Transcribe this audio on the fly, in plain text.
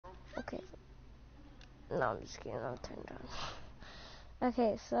Okay. No, I'm just kidding. I'll turn it on.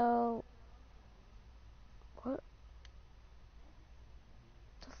 Okay, so what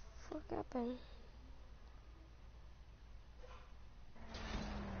the fuck happened?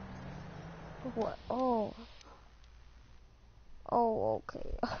 What? Oh. Oh, okay.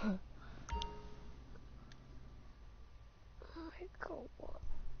 Oh my god. What?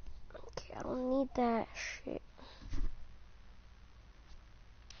 Okay, I don't need that shit.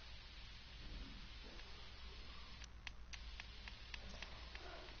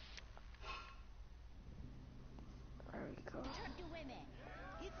 There we go.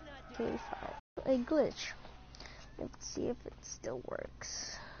 Okay, fine. A glitch. Let's see if it still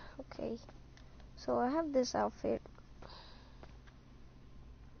works. Okay. So I have this outfit.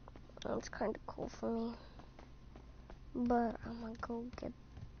 It's kind of cool for me. But I'm gonna go get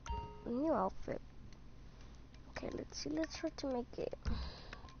a new outfit. Okay, let's see. Let's try to make it.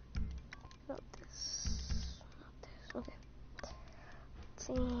 Not this. Not this. Okay. Let's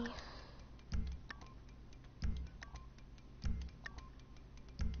see.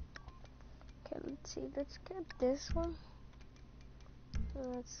 Okay, let's see. Let's get this one.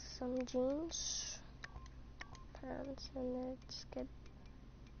 That's some jeans, pants, and let's get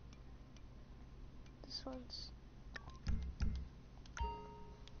this one's.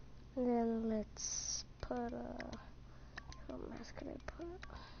 And then let's put what mask can I put?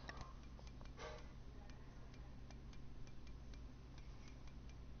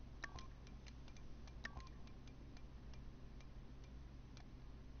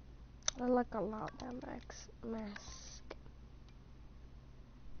 I like a lot that mask.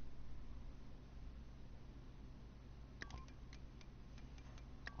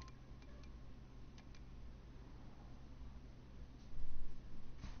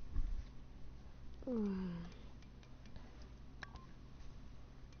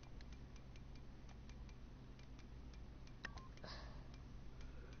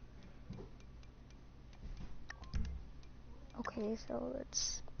 Okay, so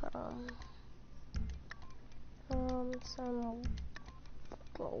let's put some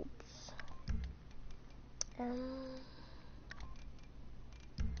globes and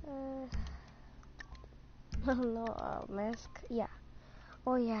I don't know, mask. Yeah.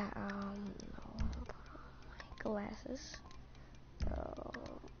 Oh yeah. No, I'll put on my glasses.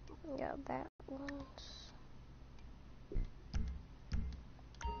 Yeah, that one's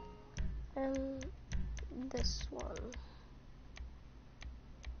and this one.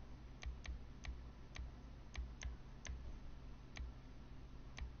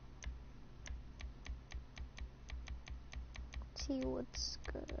 See what's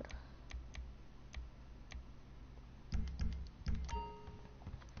good.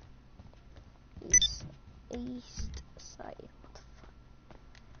 East side. What the fuck?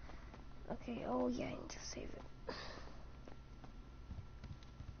 Okay. Oh yeah, I need to save it.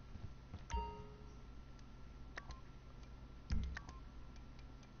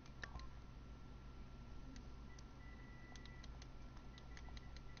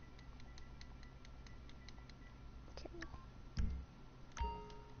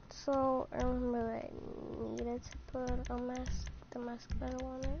 So I remember that I needed to put a mask, the mask that I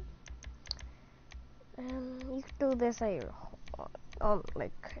wanted. And you can do this at your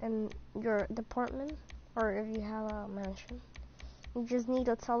like in your department, or if you have a mansion. You just need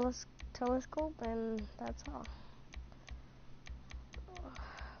a telescope, and that's all.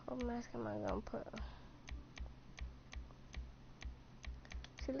 What mask am I gonna put?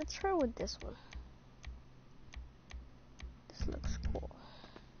 See, let's try with this one. This looks cool.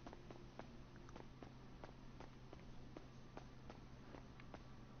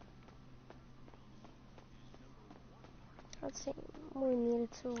 Let's see. We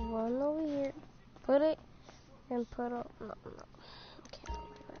need to run over here, put it, and put up. No, can't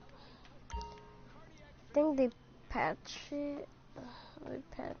do that. I think they patched it. They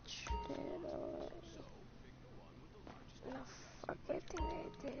patched it. No, fuck it. I think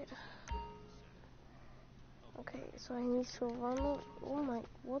they did. Okay, so I need to run over. Oh my,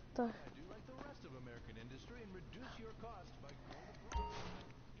 what the?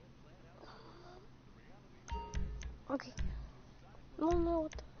 Okay. No,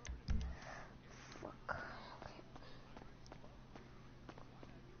 what the? Fuck. Okay.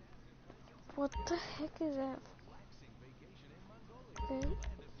 What the heck is that? Okay,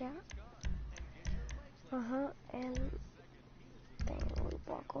 yeah. And then we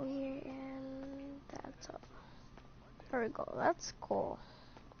walk over here, and that's up. There we go. That's cool.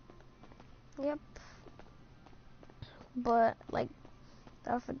 Yep. But like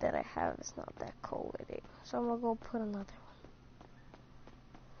the outfit that I have is not that cool with it, so I'm gonna go put another one.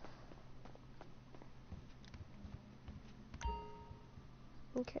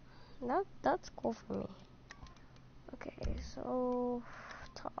 Okay, that's cool for me. Okay, so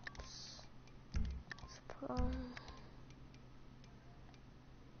tops. Let's put on.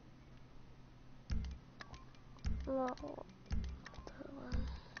 No, the one.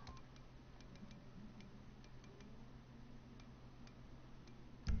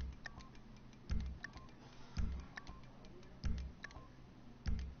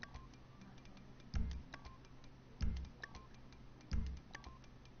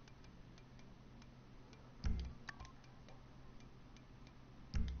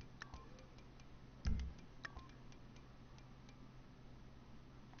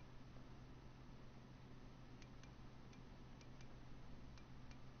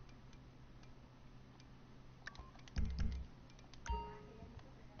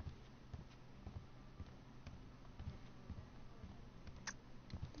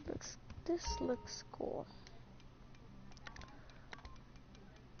 This looks cool.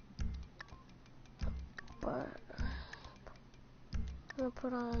 But I'm gonna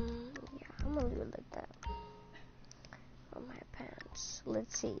put on, yeah, I'm gonna leave it like that on my pants.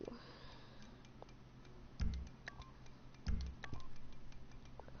 Let's see.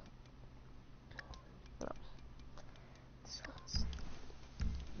 No, this one's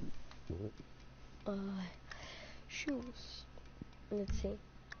shoes. Let's see.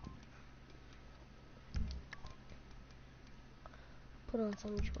 Put on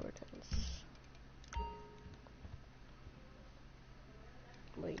some Jordans.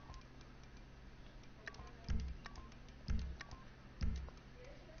 Wait.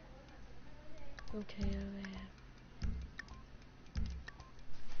 Okay.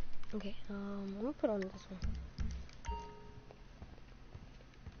 Okay. I'm gonna put on this one.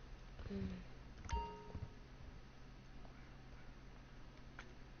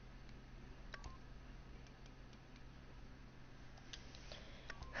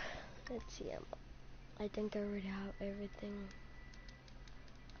 Let's see. I think I already have everything.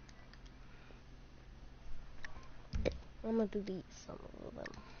 I'm gonna delete some of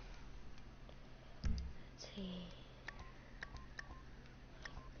them. Let's see.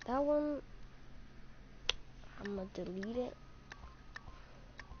 That one, I'm gonna delete it.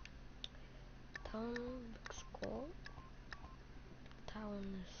 That one looks cool. That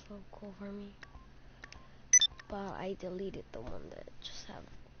one is so cool for me. But I deleted the one that just have,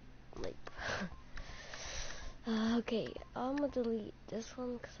 like, okay, I'm gonna delete this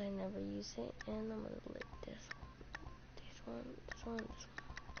one because I never use it, and I'm gonna delete this one.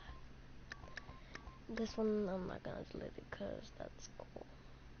 This one I'm not gonna delete it because that's cool.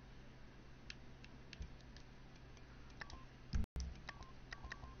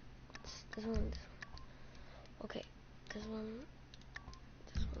 This one. Okay, this one.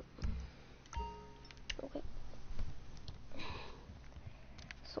 Okay.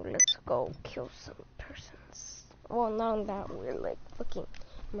 So let's go kill some persons. Well, not that we're like fucking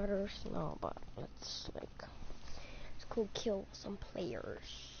murderers, no, but let's go kill some players.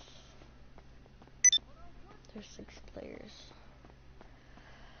 There's 6 players.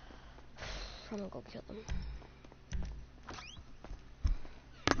 I'm gonna go kill them.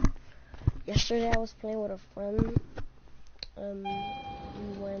 Yesterday I was playing with a friend.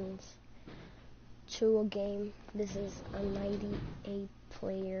 We went to a game. This is a 98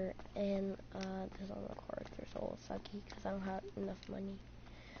 player, and there's all the characters all sucky because I don't have enough money.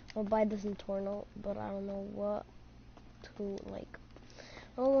 I'll buy this in Torno, but I don't know what to like.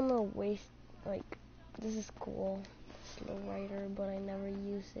 I don't want to waste, like, this is cool, slow rider, but I never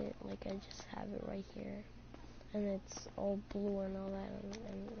use it. Like, I just have it right here, and it's all blue and all that,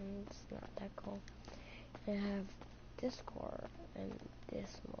 and it's not that cool. I have this car and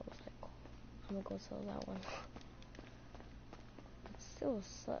this motorcycle. I'm gonna go sell that one. It still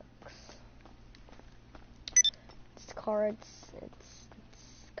sucks. This car, it's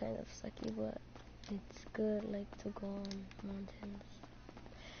kind of sucky, but it's good, like, to go on mountains.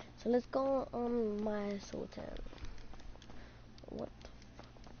 So let's go on my Sultan. What the fuck?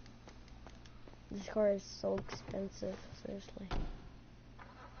 This car is so expensive, seriously.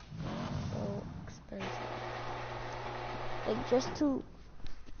 So expensive. Like, just to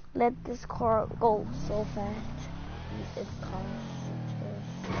let this car go so fast, it costs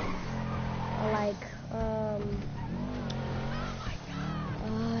just like I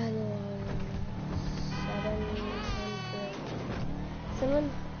don't know,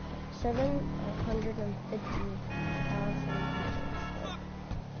 750,000.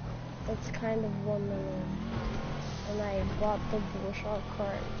 That's kind of 1 million. And I bought the Bullshot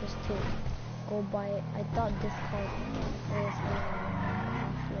car just to go buy it. I thought this car was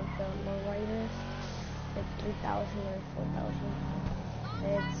like the low riders, like 3,000 or 4,000.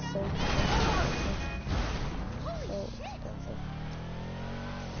 It's so expensive. So expensive.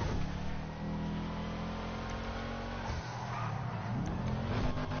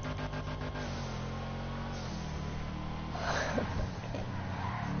 Okay,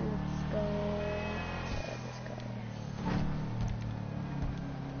 let's go. This guy.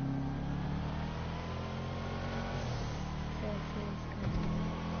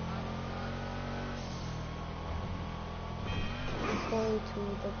 Going to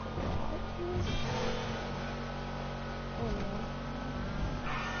the garage. Oh no.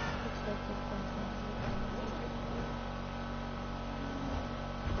 Looks like it's going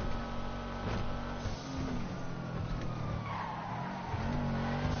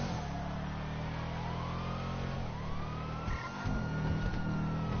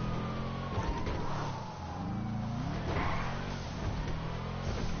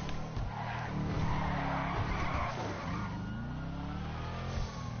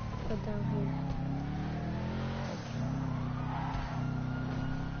down here.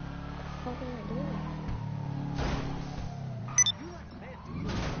 What am I doing?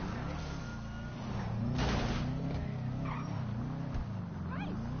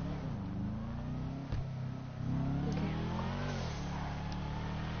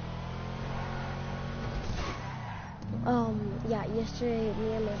 Yeah, yesterday me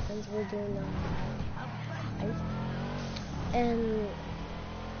and my friends were doing ice, and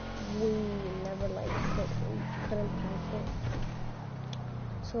we never couldn't pass it.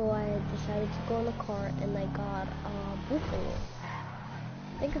 So I decided to go in the car and I got a buffalo.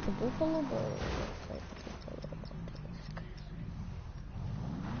 I think it's a buffalo, but it looks like a buffalo.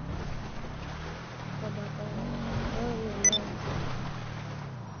 What about that? I don't even know.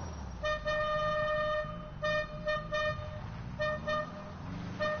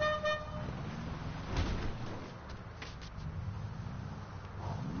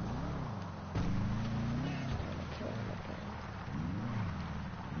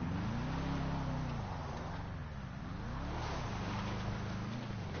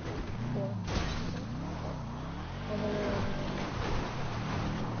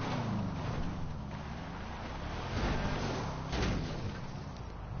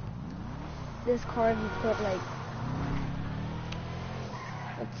 This car, you put like,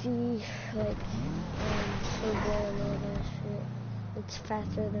 let's see, like, turbo and all that shit. It's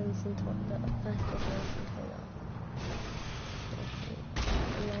faster than the fastest than Centola.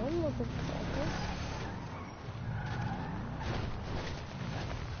 Hello, motherfucker.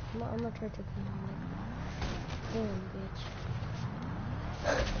 I'm gonna try to be like, damn, bitch.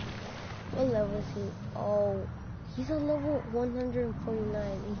 What level is he? Oh, he's a level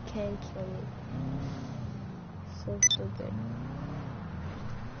 149. He can't kill me. So stupid.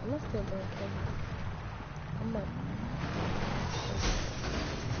 I'm not still gonna kill him. I'm not.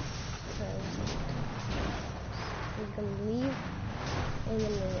 He's gonna leave in a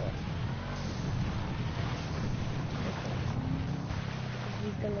minute. Okay.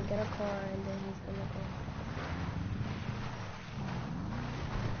 He's gonna get a car and then he's gonna go.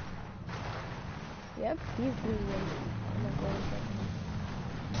 Yep, he's leaving. I'm not going to get him.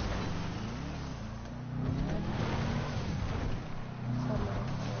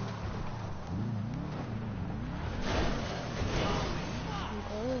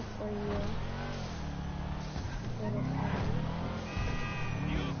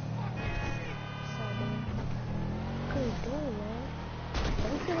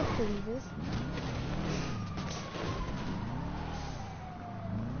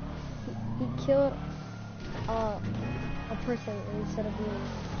 He killed a person instead of me,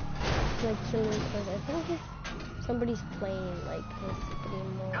 like killing because I think somebody's playing like his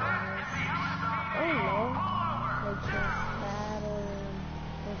game or I don't know, like his dad or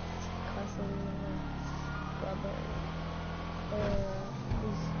his cousin or brother, or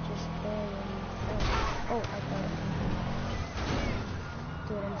he's just playing himself. Oh, I got it.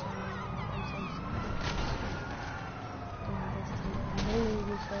 Dude, I'm sorry. I'm hate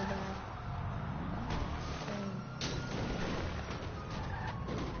you so bad.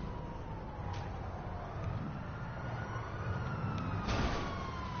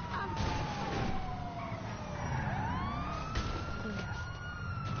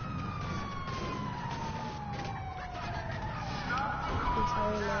 I'm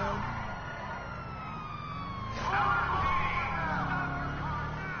sorry, man.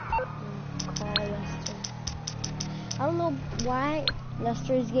 Call Lester. I don't know why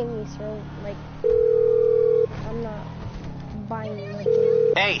Lester is giving me so like I'm not buying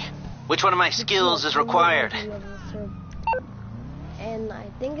nothing. Hey, which one of my skills is required? And I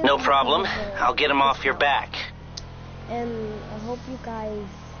think it's No problem. I'll get him off your back. And I hope you guys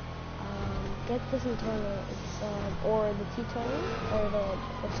get this Inferno. It's or the T-Tone or the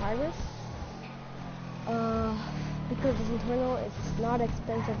Osiris. Because this Inferno, it's not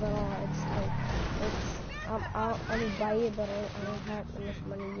expensive at all. It's like I would buy it, but I don't have enough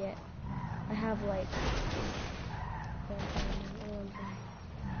money yet. I have like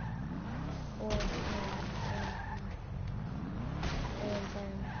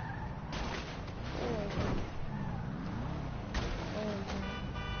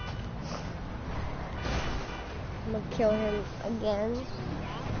I'm gonna kill him again.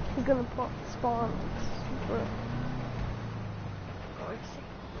 He's gonna spawn super.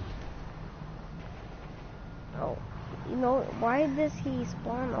 Oh, you know, why does he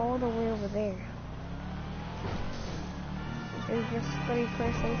spawn all the way over there? There's just 3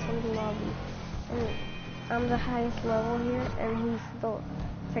 persons in the lobby. And I'm the highest level here, and he's the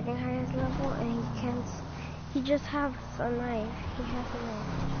second highest level, and he can't. He just has a knife. He has a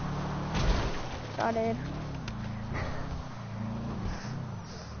knife. Got it.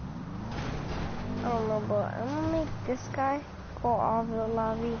 I don't know, but I'm gonna make this guy go off the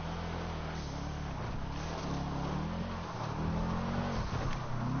lobby.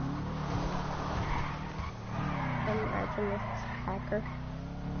 Imagine this hacker.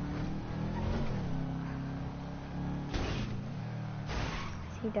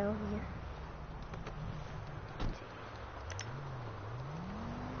 Is he down here?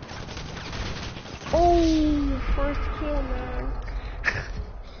 Oh, first kill, man.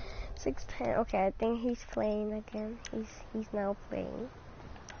 610. Okay, I think he's playing again. He's now playing.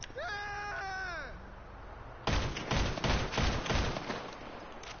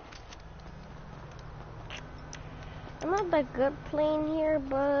 I'm not that good playing here,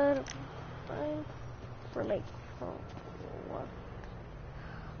 but fine. For like, what?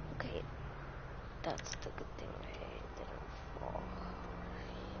 Okay, that's the good thing. I didn't fall.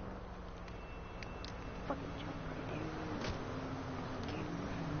 Fucking jump right there. Okay.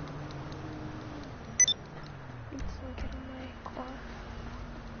 Please don't get in my car.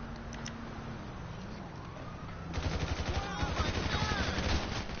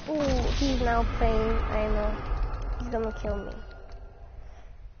 Oh, he's now playing. I know. He's gonna kill me.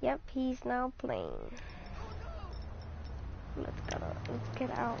 Yep, he's now playing. Let's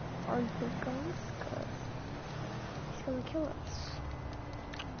get out our good guns, cause he's gonna kill us.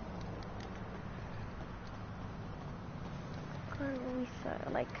 Gun, we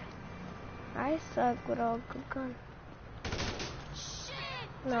suck. Like, I suck with all good gun.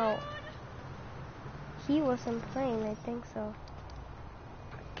 No, he wasn't playing. I think so.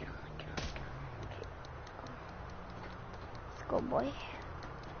 Get on. Okay. Let's go, boy.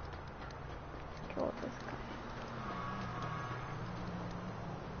 Let's kill this guy.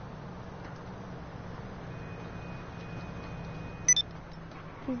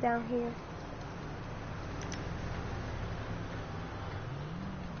 He's down here.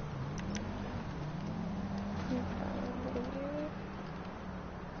 He's down here.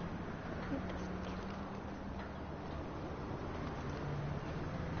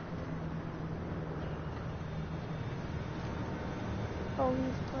 Oh,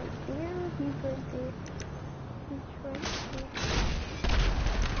 he's right there. He's right there. He's right there.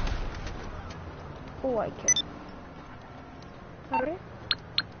 Oh, I killed him. Hurry.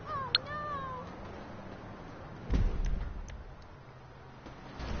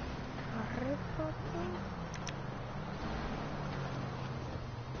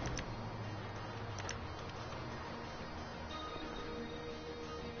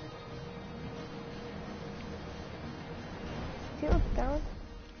 Still down.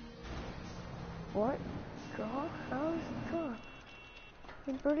 What? God? How's it gone?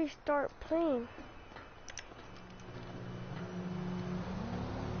 You better start playing.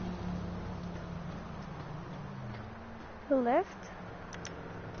 Who left?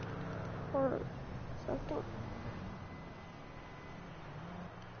 Or something?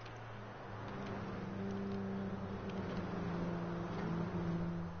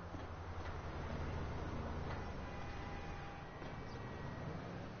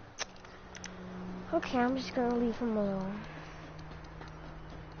 Okay, I'm just gonna leave him alone.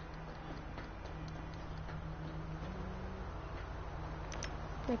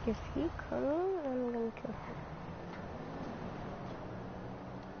 Like, if he coming, I'm gonna kill him.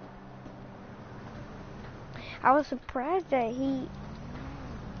 I was surprised that he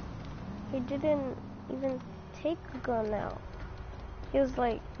didn't even take a gun out. He was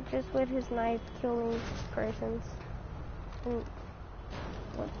like just with his knife killing persons. And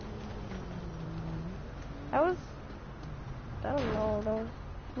what? I don't know, that was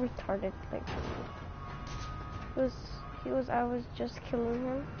retarded. Like, it was I was just killing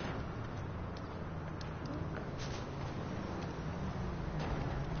him.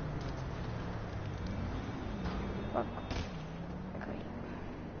 Fuck. Okay.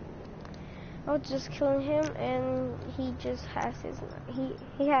 I was just killing him, and he just has his,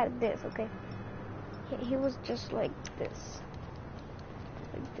 he had this, okay? He was just like this,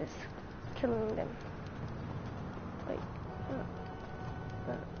 killing them. Like,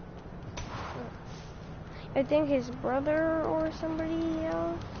 I think his brother or somebody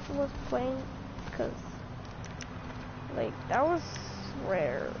else was playing, cause like that was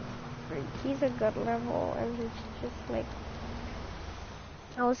rare. Like, he's a good level, and he's just like,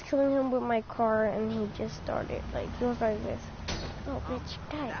 I was killing him with my car, and he just started like, he was like this. Oh, bitch,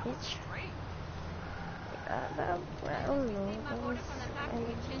 die, bitch. I don't know. That was,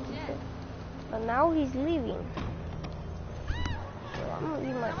 but now he's leaving. So I'm gonna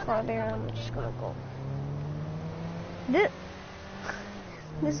leave my car there. I'm just gonna go.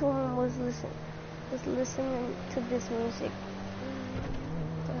 This woman was listening to this music.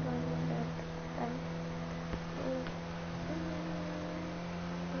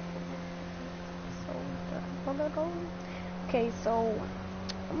 Okay, so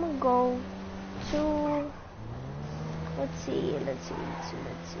I'm gonna go to, let's see.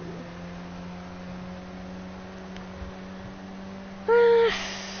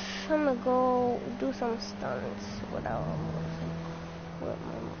 I'm gonna go do some stunts without with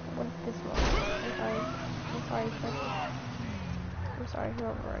this one. I'm sorry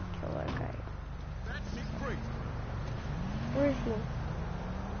whoever I kill that guy. Where is he?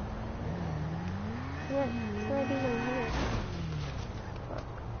 He's not even here. Fuck.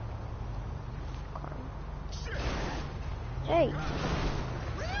 Hey!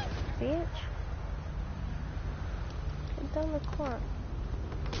 Bitch! Get down the car.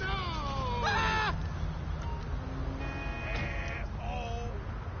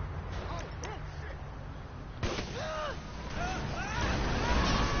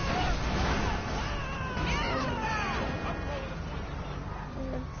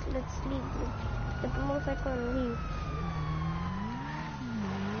 Let's leave. Get the motorcycle and leave.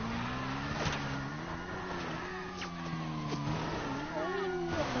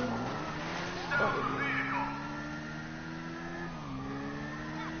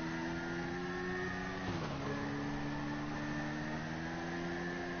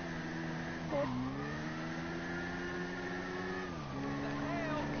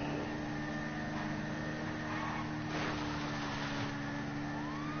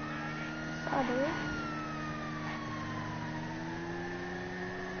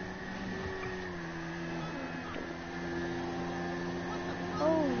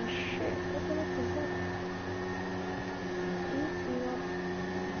 Holy shit, what the heck is that?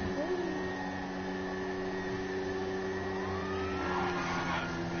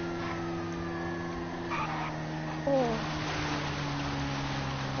 Oh.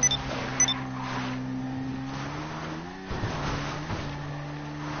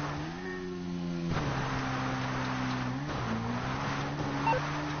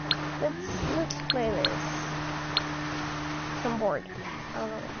 Let's play this. I'm bored. I don't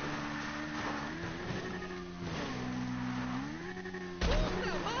know.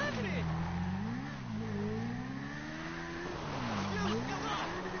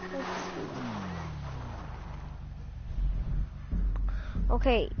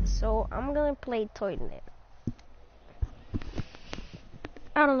 Okay, so I'm gonna play Toilet.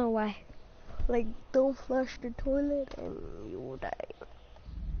 I don't know why. Like, don't flush the toilet and you will die.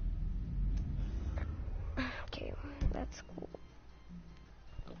 Okay, that's cool.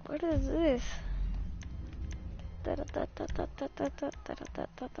 What is this?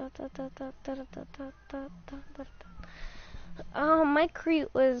 My crew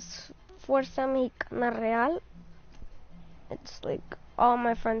was Fuerza Mexicana Real. It's like all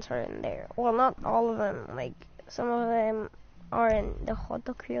my friends are in there. Well, not all of them. Like some of them are in the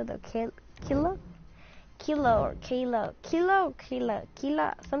Joto crew, the Kila, or Kila,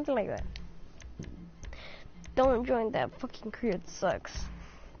 something like that. Don't join that fucking crew. It sucks.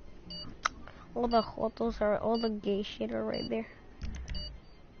 All the Jotos are, all the gay shit are right there.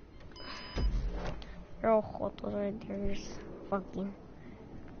 They're all Jotos right there. There's fucking.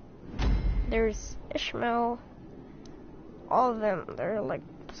 There's Ishmael. All of them. They're like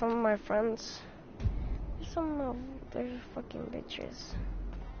some of my friends. They're fucking bitches.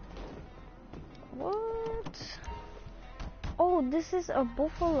 What? Oh, this is a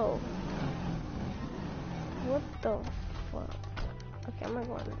buffalo. What the fuck? Okay, I'm gonna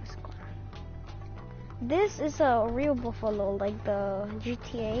go in this car. This is a real buffalo, like the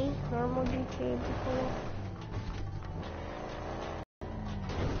GTA, normal GTA buffalo.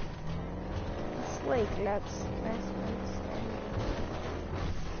 Wait, let's understand.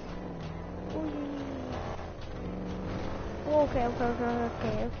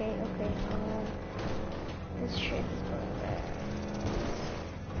 Okay. This shit is going bad.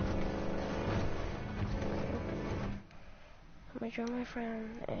 I'm gonna join my friend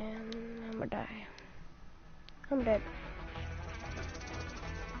and I'm gonna die. I'm dead.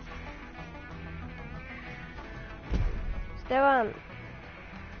 Esteban,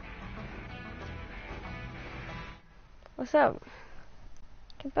 what's up?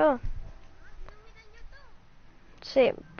 ¿Qué pedo? Sí,